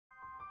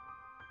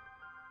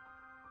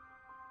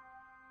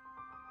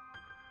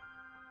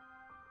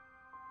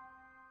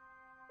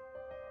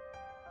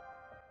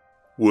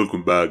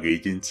Welcome back,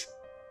 agents.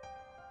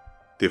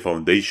 The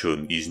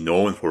Foundation is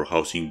known for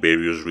housing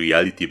various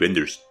reality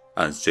vendors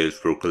and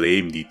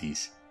self-proclaimed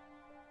deities.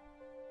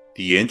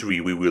 The entry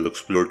we will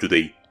explore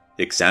today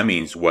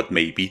examines what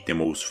may be the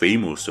most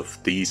famous of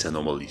these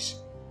anomalies.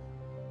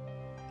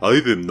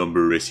 Item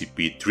number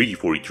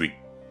SCP-343.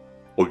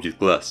 Object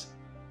Class: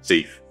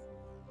 Safe.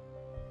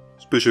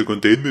 Special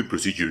Containment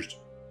Procedures.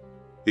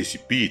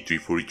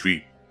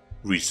 SCP-343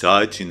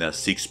 resides in a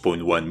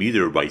 6.1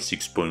 meter by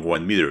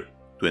 6.1 meter,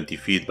 20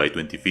 feet by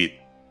 20 feet,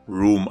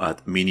 room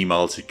at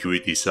Minimal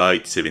Security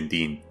Site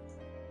 17.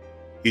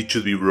 It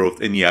should be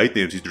brought any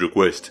items it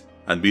requests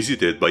and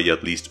visited by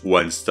at least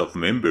one staff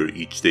member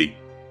each day.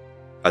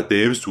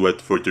 Attempts to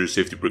add further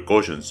safety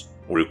precautions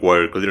or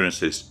require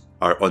clearances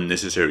are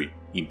unnecessary,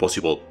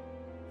 impossible,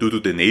 due to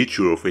the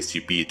nature of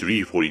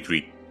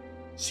SCP-343.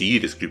 See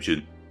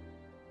description.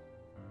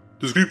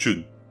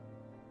 Description: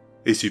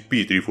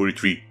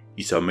 SCP-343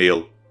 is a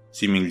male,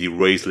 seemingly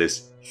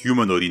raceless,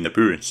 humanoid in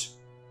appearance,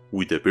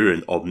 with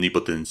apparent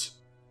omnipotence.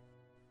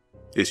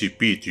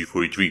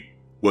 SCP-343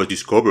 was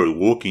discovered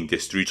walking the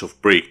streets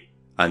of Prague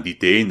and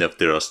detained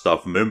after a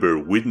staff member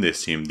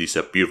witnessed him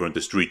disappear from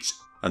the streets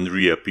and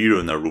reappear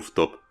on a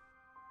rooftop.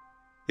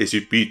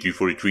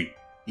 SCP-343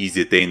 is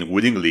detained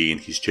willingly in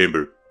his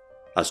chamber,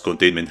 as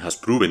containment has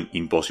proven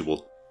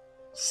impossible.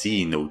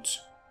 See notes.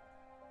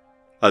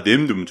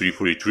 Addendum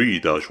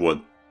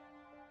 343-1.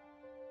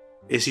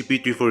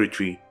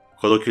 SCP-343,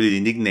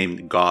 colloquially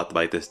nicknamed God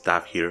by the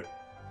staff here,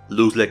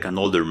 looks like an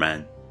older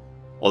man,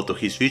 although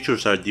his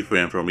features are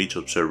different from each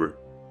observer.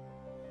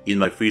 In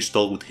my first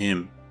talk with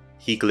him,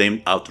 he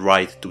claimed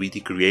outright to be the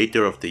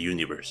creator of the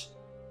universe.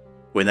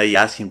 When I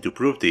asked him to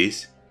prove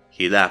this,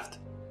 he laughed,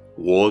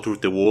 walked through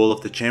the wall of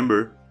the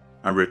chamber,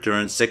 and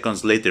returned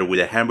seconds later with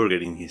a hamburger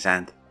in his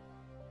hand.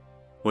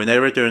 When I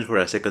returned for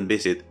a second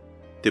visit,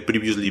 the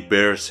previously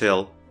bare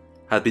cell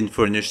had been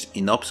furnished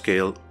in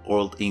upscale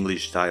Old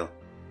English style,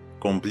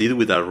 complete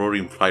with a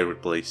roaring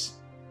fireplace,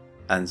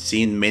 and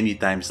seen many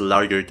times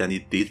larger than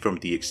it did from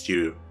the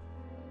exterior.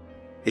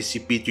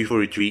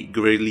 SCP-343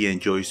 greatly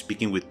enjoys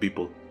speaking with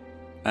people,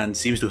 and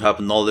seems to have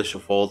knowledge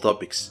of all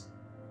topics.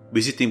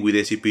 Visiting with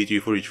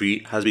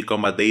SCP-343 has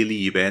become a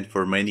daily event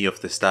for many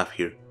of the staff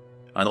here,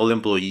 and all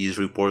employees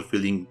report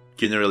feeling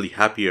generally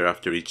happier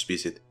after each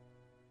visit.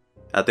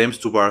 Attempts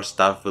to bar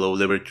staff below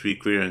Level 3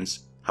 clearance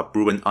have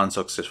proven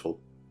unsuccessful,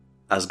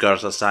 as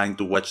guards assigned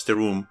to watch the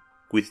room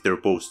quit their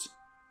posts,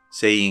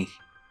 saying,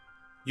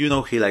 "You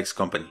know he likes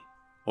company,"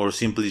 or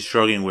simply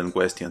shrugging when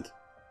questioned.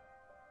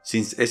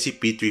 Since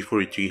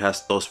SCP-343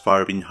 has thus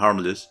far been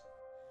harmless,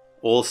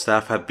 all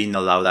staff have been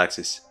allowed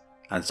access,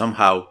 and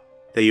somehow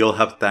they all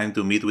have time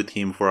to meet with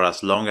him for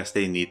as long as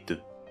they need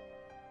to.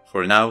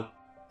 For now,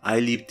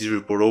 I leave this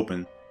report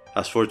open,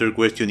 as further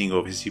questioning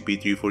of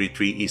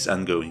SCP-343 is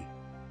ongoing.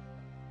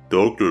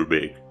 Dr.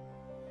 Beck.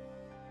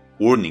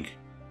 Warning: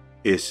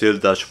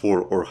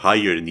 SL-4 or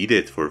higher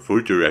needed for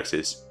further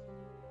access.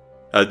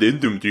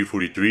 Addendum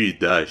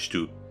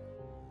 343-2.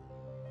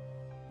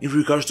 In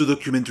regards to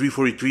document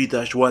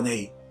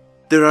 343-1A,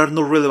 there are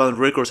no relevant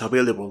records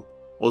available,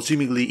 all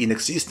seemingly in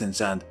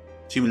existence, and,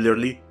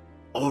 similarly,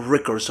 all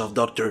records of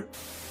Dr.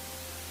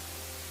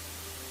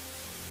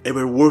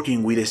 ever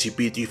working with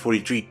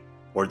SCP-343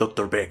 or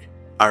Dr. Beck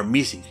are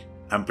missing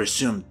and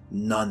presumed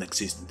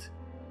non-existent.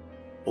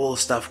 All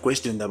staff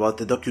questioned about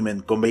the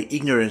document convey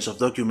ignorance of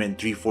document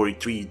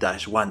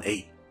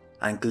 343-1A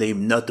and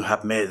claim not to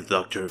have met the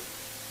doctor.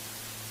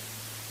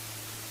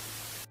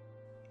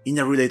 In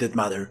a related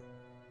matter,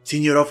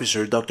 Senior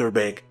Officer Dr.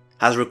 Beck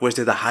has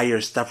requested a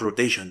higher staff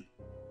rotation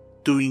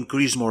to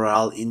increase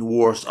morale in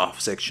worse-off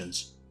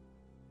sections.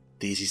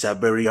 This is a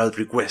very odd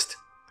request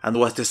and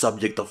was the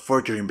subject of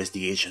further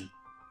investigation.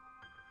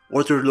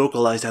 Other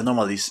localized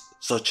anomalies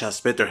such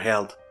as better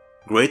health,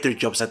 greater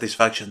job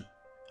satisfaction,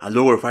 and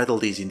lower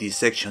fatalities in this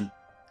section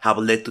have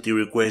led to the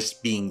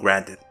request being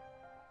granted.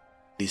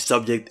 This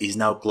subject is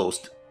now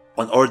closed,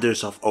 on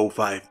orders of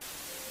O5.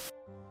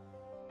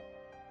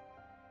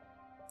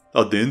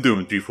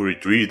 Addendum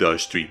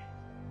 343-3.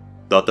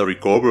 Data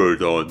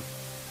recovered on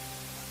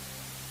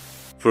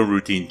from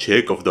routine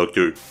check of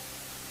Dr.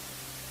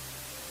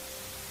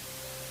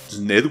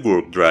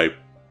 network drive.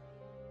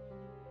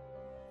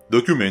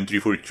 Document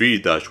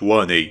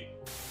 343-1A.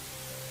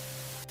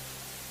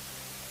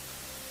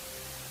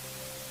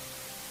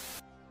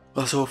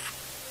 As of,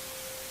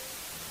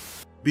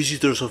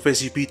 visitors of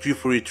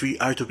SCP-343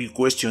 are to be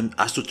questioned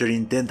as to their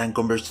intent and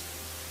conversations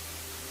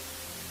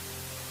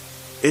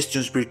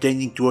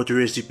pertaining to other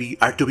SCP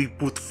are to be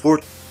put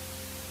forth.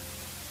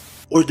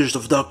 Orders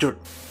of Dr.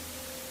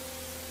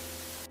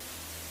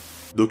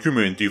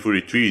 Document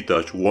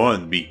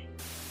 343-1B.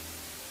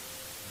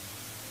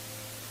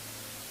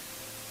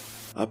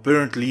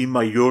 Apparently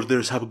my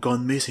orders have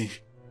gone missing.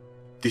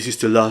 This is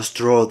the last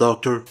straw,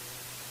 Doctor.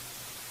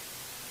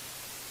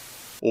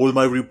 All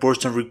my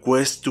reports and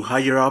requests to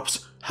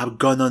higher-ups have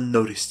gone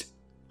unnoticed.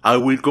 I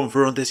will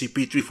confront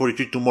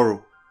SCP-343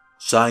 tomorrow.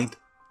 Signed,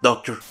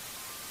 Dr.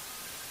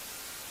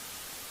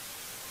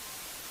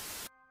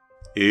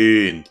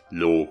 End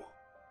log.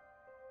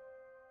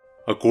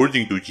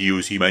 According to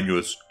GOC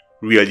manuals,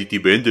 reality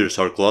benders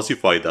are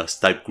classified as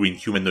Type Green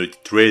humanoid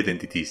threat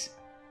entities.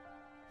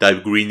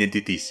 Type Green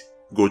entities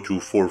go through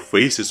 4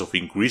 phases of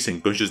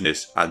increasing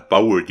consciousness and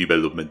power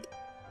development.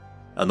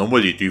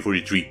 Anomaly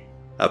 343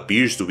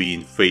 appears to be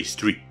in phase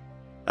 3,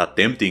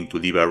 attempting to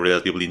live a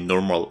relatively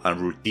normal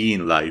and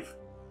routine life.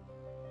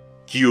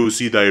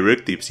 GOC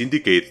directives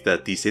indicate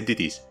that these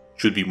entities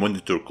should be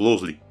monitored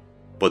closely,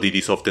 but it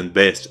is often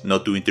best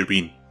not to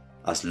intervene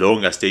as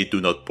long as they do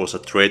not pose a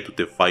threat to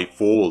the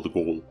 5-fold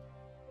goal.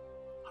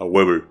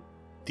 However,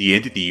 the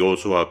entity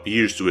also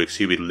appears to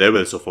exhibit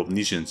levels of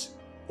omniscience,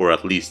 or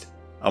at least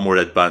a more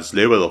advanced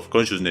level of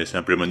consciousness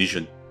and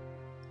premonition,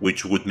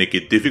 which would make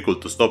it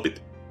difficult to stop it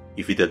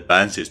if it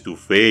advances to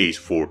phase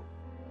 4.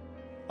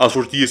 As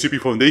for the SCP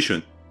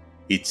Foundation,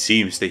 it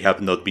seems they have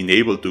not been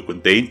able to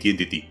contain the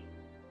entity,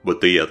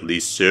 but they at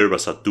least serve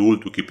as a tool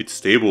to keep it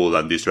stable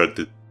and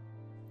distracted.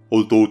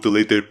 Although the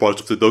later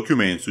parts of the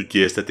document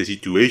suggest that the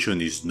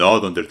situation is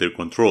not under their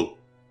control,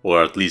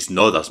 or at least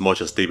not as much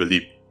as they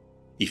believe,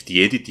 if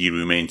the entity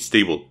remains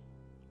stable,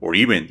 or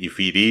even if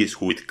it is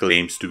who it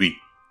claims to be,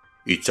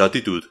 its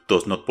attitude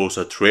does not pose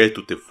a threat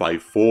to the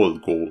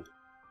 5-fold goal.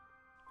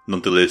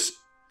 Nonetheless,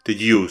 the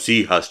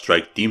GOC has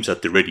strike teams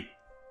at the ready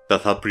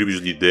that have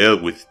previously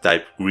dealt with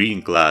Type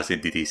Green class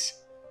entities.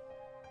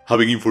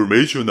 Having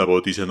information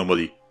about this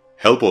anomaly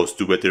help us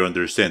to better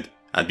understand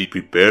and be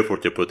prepared for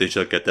the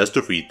potential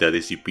catastrophe that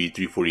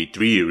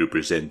SCP-343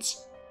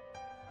 represents.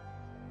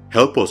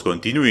 Help us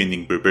continuing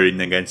in preparing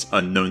against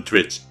unknown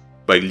threats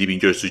by leaving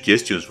your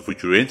suggestions for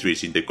future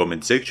entries in the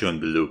comment section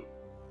below.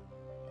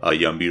 I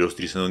am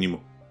BlueWolfArtista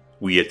Anonymous.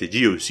 We at the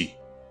GOC.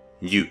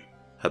 You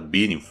have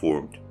been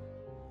informed.